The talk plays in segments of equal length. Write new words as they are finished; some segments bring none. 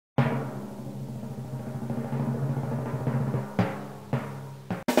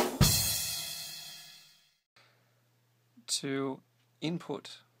To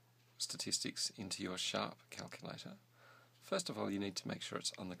input statistics into your Sharp calculator, first of all you need to make sure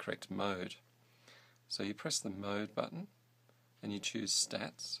it's on the correct mode. So you press the mode button and you choose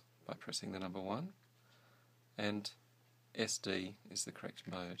stats by pressing the number 1, and SD is the correct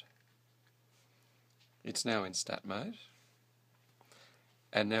mode. It's now in stat mode,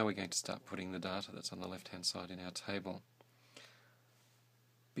 and now we're going to start putting the data that's on the left hand side in our table.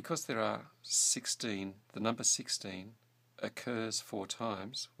 Because there are 16, the number 16 occurs 4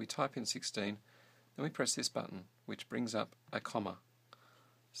 times, we type in 16, then we press this button which brings up a comma.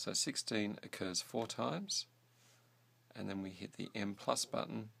 So 16 occurs 4 times, and then we hit the M+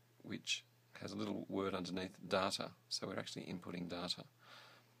 button which has a little word underneath, data, so we're actually inputting data.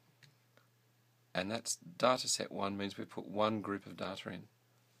 And that's data set 1 means we put one group of data in.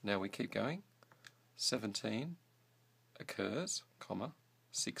 Now we keep going. 17 occurs, comma,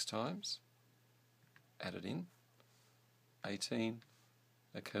 6 times, added in. 18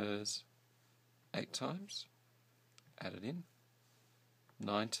 occurs 8 times, added in.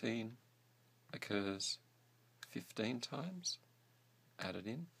 19 occurs 15 times, added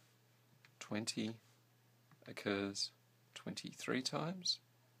in. 20 occurs 23 times,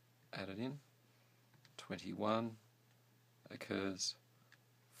 added in. 21 occurs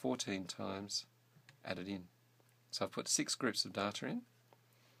 14 times, added in. So I've put 6 groups of data in,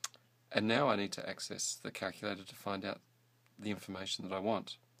 and now I need to access the calculator to find out the information that I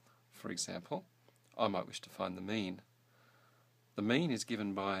want. For example, I might wish to find the mean. The mean is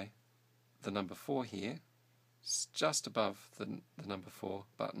given by the number 4 here. It's just above the number 4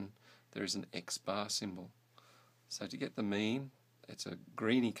 button there is an X bar symbol. So to get the mean, it's a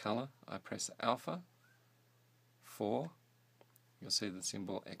greeny colour. I press alpha 4. You'll see the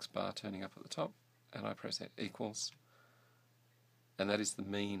symbol X bar turning up at the top, and I press equals, and that is the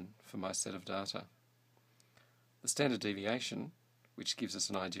mean for my set of data. The standard deviation, which gives us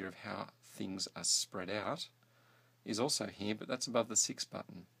an idea of how things are spread out, is also here, but that's above the 6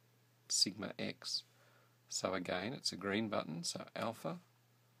 button, sigma x. So again, it's a green button, so alpha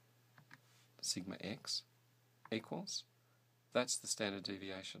sigma x equals, that's the standard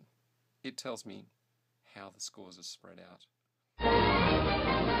deviation. It tells me how the scores are spread out.